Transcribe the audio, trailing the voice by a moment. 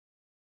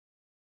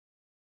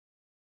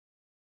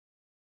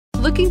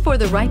Looking for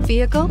the right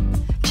vehicle?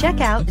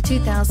 Check out the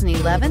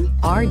 2011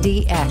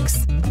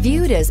 RDX.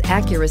 Viewed as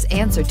Acura's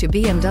answer to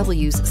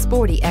BMW's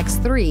sporty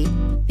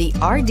X3, the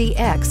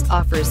RDX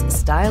offers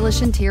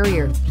stylish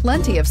interior,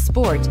 plenty of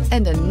sport,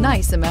 and a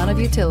nice amount of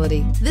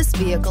utility. This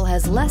vehicle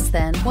has less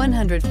than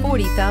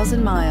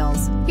 140,000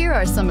 miles. Here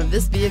are some of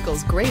this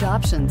vehicle's great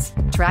options: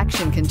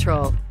 traction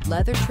control,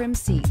 leather trim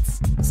seats,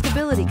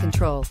 stability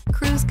control,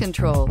 cruise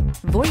control,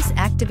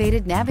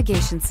 voice-activated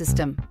navigation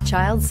system,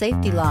 child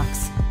safety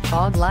locks,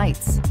 fog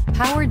lights,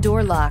 power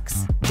door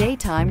locks,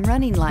 daytime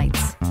running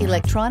lights,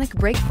 electronic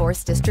brake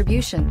force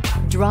distribution.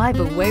 Drive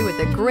away with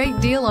a great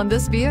deal on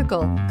this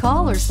vehicle.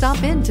 Call or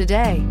stop in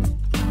today.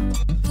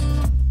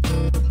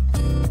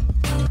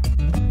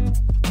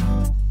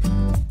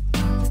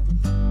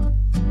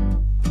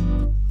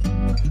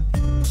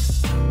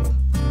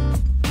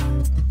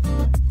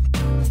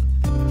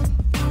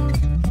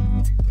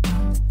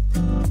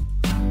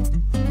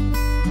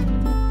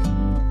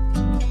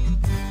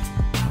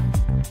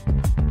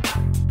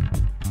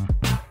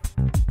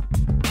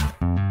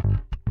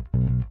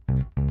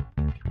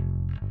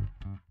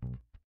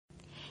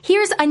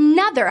 Here's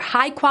another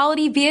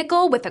high-quality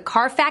vehicle with a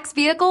Carfax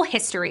Vehicle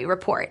History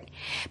Report.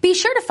 Be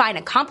sure to find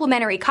a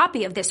complimentary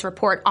copy of this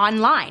report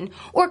online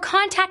or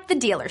contact the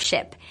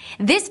dealership.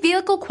 This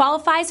vehicle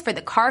qualifies for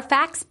the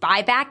Carfax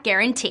Buyback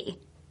Guarantee.